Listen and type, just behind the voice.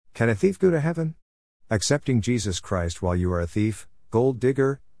Can a thief go to heaven? Accepting Jesus Christ while you are a thief, gold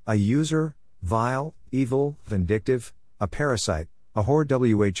digger, a user, vile, evil, vindictive, a parasite, a whore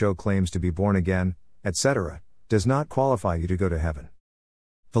who claims to be born again, etc., does not qualify you to go to heaven.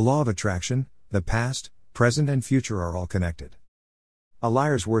 The law of attraction, the past, present and future are all connected. A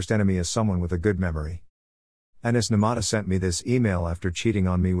liar's worst enemy is someone with a good memory. Annest Namata sent me this email after cheating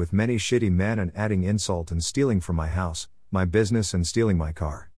on me with many shitty men and adding insult and stealing from my house, my business and stealing my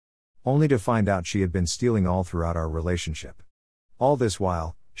car. Only to find out she had been stealing all throughout our relationship. All this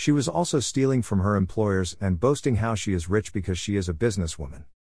while, she was also stealing from her employers and boasting how she is rich because she is a businesswoman.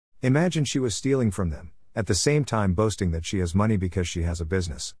 Imagine she was stealing from them, at the same time boasting that she has money because she has a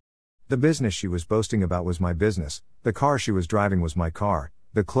business. The business she was boasting about was my business, the car she was driving was my car,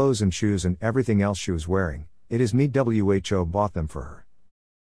 the clothes and shoes and everything else she was wearing, it is me who bought them for her.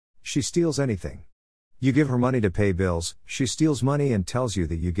 She steals anything. You give her money to pay bills, she steals money and tells you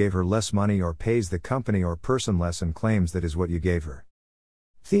that you gave her less money or pays the company or person less and claims that is what you gave her.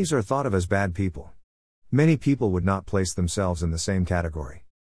 Thieves are thought of as bad people. Many people would not place themselves in the same category.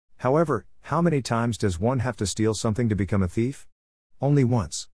 However, how many times does one have to steal something to become a thief? Only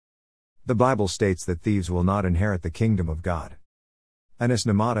once. The Bible states that thieves will not inherit the kingdom of God. Annest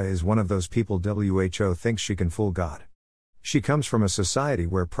Namata is one of those people who thinks she can fool God. She comes from a society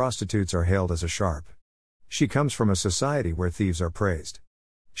where prostitutes are hailed as a sharp. She comes from a society where thieves are praised.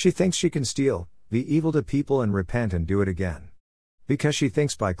 She thinks she can steal, be evil to people and repent and do it again. Because she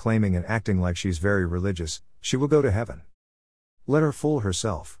thinks by claiming and acting like she's very religious, she will go to heaven. Let her fool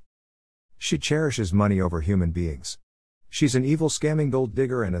herself. She cherishes money over human beings. She's an evil scamming gold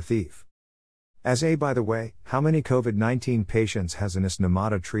digger and a thief. By the way, how many COVID-19 patients has Annest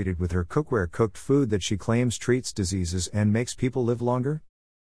Namata treated with her cookware cooked food that she claims treats diseases and makes people live longer?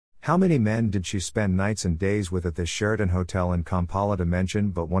 How many men did she spend nights and days with at this Sheraton Hotel in Kampala, to mention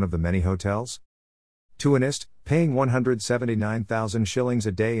but one of the many hotels? To Annest, paying 179,000 shillings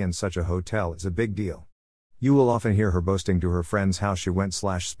a day in such a hotel is a big deal. You will often hear her boasting to her friends how she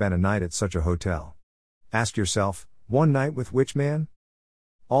went/spent a night at such a hotel. Ask yourself, one night with which man?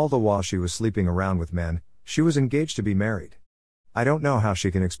 All the while she was sleeping around with men, she was engaged to be married. I don't know how she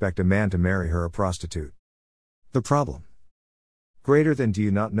can expect a man to marry her, a prostitute. The problem. Greater than, do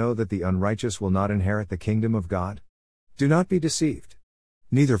you not know that the unrighteous will not inherit the kingdom of God? Do not be deceived.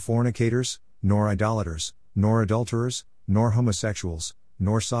 Neither fornicators, nor idolaters, nor adulterers, nor homosexuals,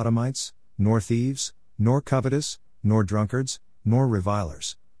 nor sodomites, nor thieves, nor covetous, nor drunkards, nor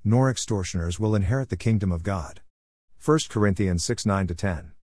revilers, nor extortioners will inherit the kingdom of God. 1 Corinthians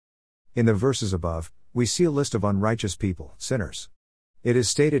 6:9-10. In the verses above, we see a list of unrighteous people, sinners. It is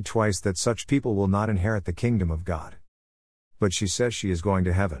stated twice that such people will not inherit the kingdom of God. But she says she is going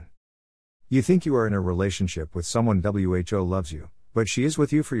to heaven. You think you are in a relationship with someone who loves you, but she is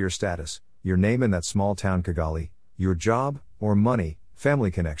with you for your status, your name in that small town Kigali, your job, or money,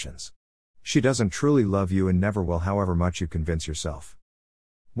 family connections. She doesn't truly love you and never will, however much you convince yourself.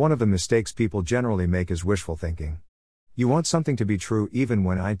 One of the mistakes people generally make is wishful thinking. You want something to be true even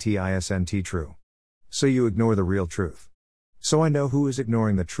when it isn't true. So you ignore the real truth. So I know who is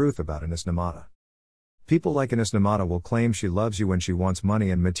ignoring the truth about Annest Namata. People like Annest Namata will claim she loves you when she wants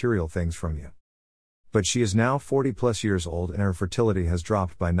money and material things from you. But she is now 40+ years old and her fertility has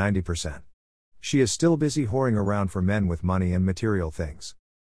dropped by 90%. She is still busy whoring around for men with money and material things.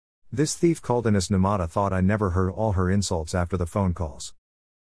 This thief called Annest Namata thought I never heard all her insults after the phone calls.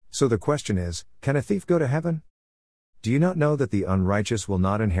 So the question is, can a thief go to heaven? Do you not know that the unrighteous will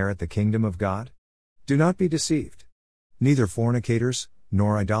not inherit the kingdom of God? Do not be deceived. Neither fornicators,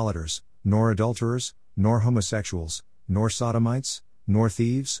 nor idolaters, nor adulterers, nor homosexuals, nor sodomites, nor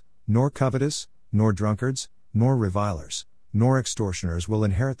thieves, nor covetous, nor drunkards, nor revilers, nor extortioners will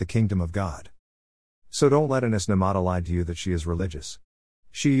inherit the kingdom of God. So don't let Annest Namata lie to you that she is religious.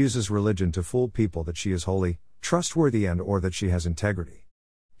 She uses religion to fool people that she is holy, trustworthy or that she has integrity.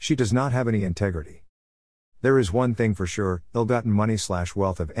 She does not have any integrity. There is one thing for sure, ill-gotten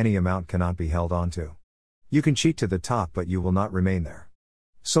money/wealth of any amount cannot be held on to. You can cheat to the top but you will not remain there.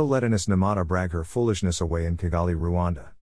 So let Annest Namata brag her foolishness away in Kigali, Rwanda.